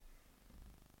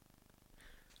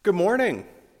Good morning,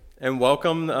 and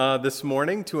welcome this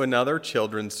morning to another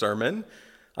children's sermon.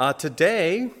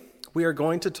 Today, we are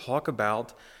going to talk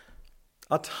about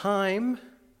a time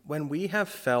when we have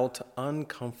felt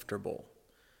uncomfortable.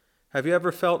 Have you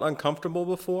ever felt uncomfortable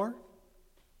before?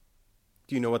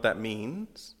 Do you know what that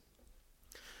means?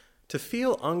 To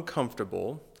feel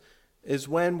uncomfortable is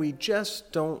when we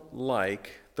just don't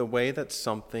like the way that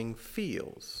something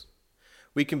feels.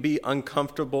 We can be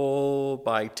uncomfortable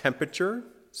by temperature.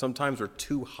 Sometimes we're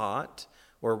too hot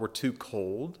or we're too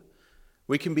cold.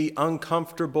 We can be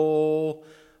uncomfortable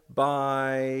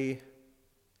by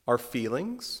our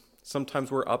feelings. Sometimes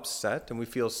we're upset and we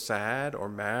feel sad or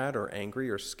mad or angry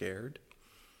or scared.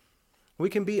 We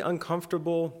can be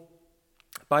uncomfortable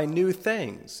by new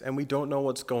things and we don't know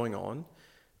what's going on.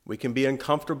 We can be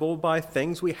uncomfortable by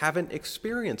things we haven't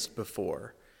experienced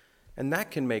before, and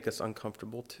that can make us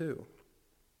uncomfortable too.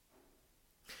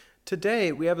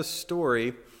 Today, we have a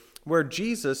story where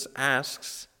Jesus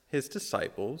asks his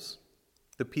disciples,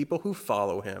 the people who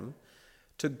follow him,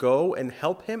 to go and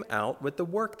help him out with the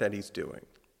work that he's doing.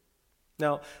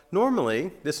 Now,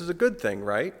 normally, this is a good thing,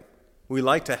 right? We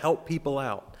like to help people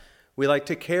out. We like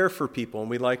to care for people, and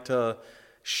we like to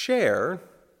share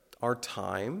our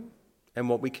time and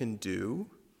what we can do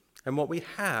and what we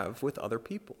have with other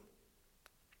people.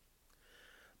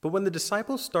 But when the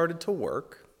disciples started to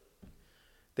work,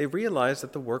 they realized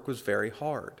that the work was very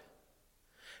hard.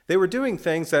 They were doing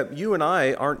things that you and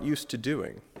I aren't used to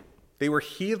doing. They were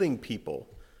healing people.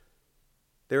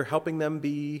 They were helping them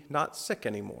be not sick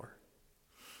anymore.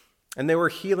 And they were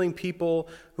healing people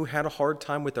who had a hard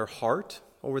time with their heart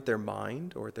or with their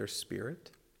mind or with their spirit.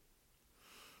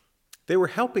 They were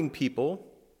helping people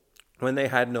when they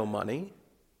had no money.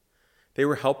 They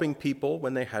were helping people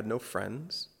when they had no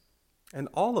friends. And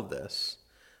all of this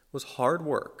was hard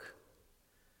work.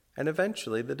 And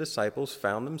eventually the disciples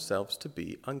found themselves to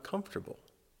be uncomfortable.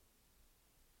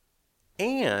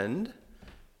 And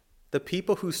the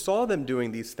people who saw them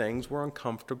doing these things were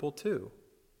uncomfortable too.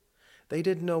 They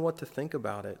didn't know what to think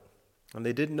about it, and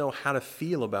they didn't know how to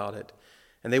feel about it,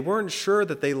 and they weren't sure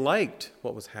that they liked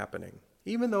what was happening,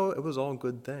 even though it was all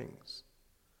good things.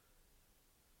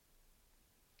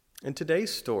 In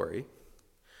today's story,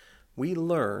 we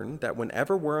learn that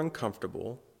whenever we're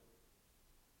uncomfortable,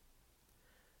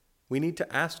 we need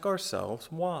to ask ourselves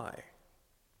why.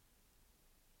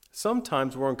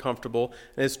 Sometimes we're uncomfortable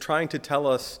and it's trying to tell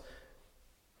us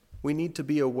we need to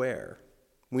be aware.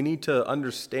 We need to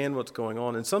understand what's going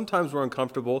on. And sometimes we're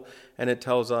uncomfortable and it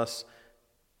tells us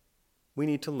we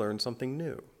need to learn something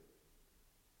new.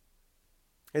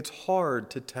 It's hard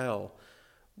to tell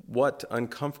what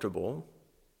uncomfortable,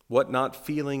 what not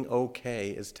feeling okay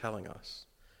is telling us.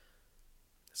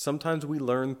 Sometimes we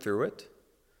learn through it.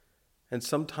 And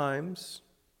sometimes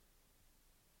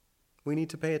we need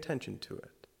to pay attention to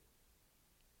it.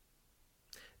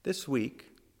 This week,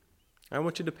 I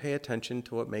want you to pay attention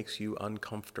to what makes you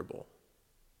uncomfortable.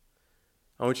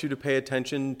 I want you to pay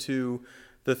attention to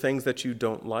the things that you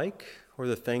don't like or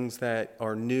the things that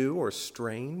are new or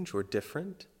strange or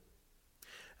different.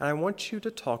 And I want you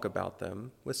to talk about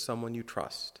them with someone you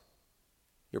trust.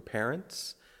 Your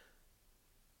parents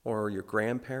or your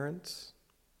grandparents.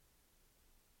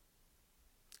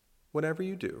 Whatever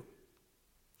you do,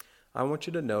 I want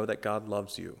you to know that God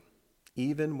loves you,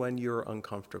 even when you're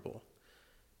uncomfortable.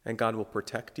 And God will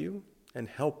protect you and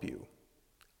help you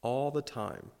all the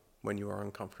time when you are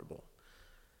uncomfortable.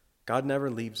 God never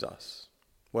leaves us,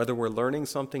 whether we're learning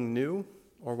something new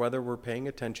or whether we're paying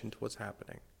attention to what's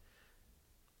happening.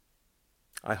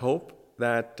 I hope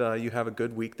that you have a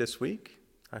good week this week.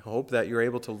 I hope that you're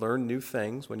able to learn new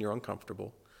things when you're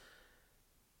uncomfortable.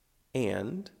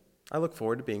 And I look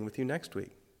forward to being with you next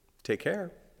week. Take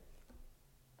care.